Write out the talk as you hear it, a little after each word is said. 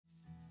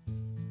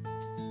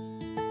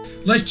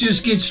let's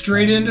just get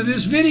straight into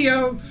this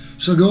video.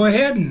 So go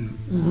ahead and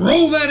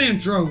roll that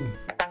intro.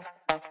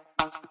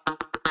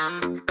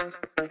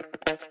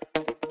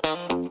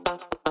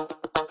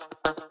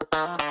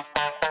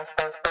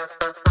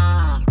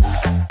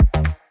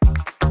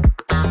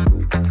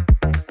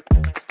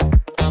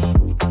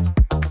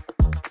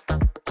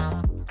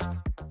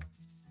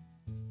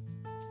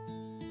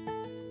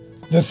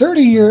 The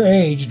 30-year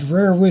aged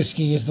rare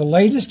whiskey is the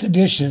latest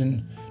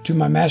addition to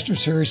my Master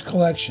Series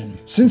collection.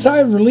 Since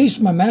I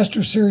released my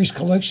Master Series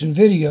collection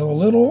video a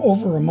little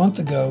over a month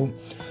ago,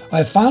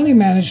 I finally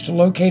managed to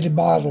locate a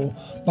bottle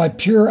by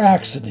pure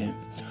accident.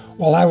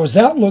 While I was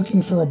out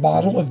looking for a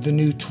bottle of the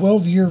new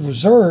 12-year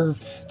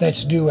reserve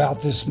that's due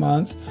out this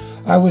month,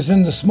 I was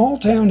in the small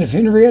town of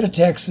Henrietta,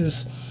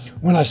 Texas,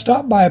 when I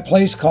stopped by a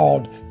place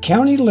called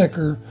County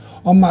Liquor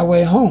on my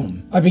way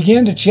home. I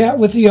began to chat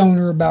with the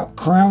owner about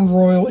Crown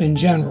Royal in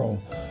general,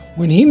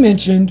 when he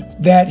mentioned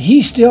that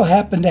he still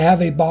happened to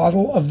have a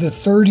bottle of the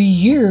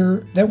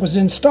 30-year that was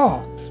in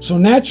stock. So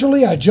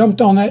naturally, I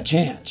jumped on that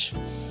chance.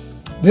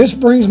 This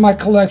brings my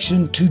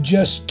collection to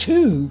just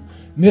 2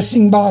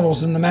 missing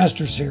bottles in the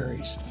Master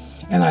Series,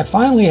 and I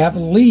finally have a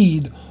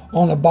lead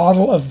on a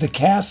bottle of the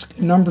cask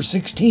number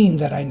 16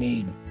 that I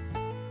need.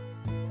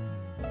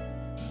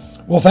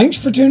 Well,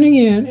 thanks for tuning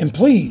in, and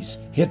please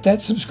hit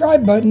that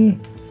subscribe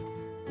button.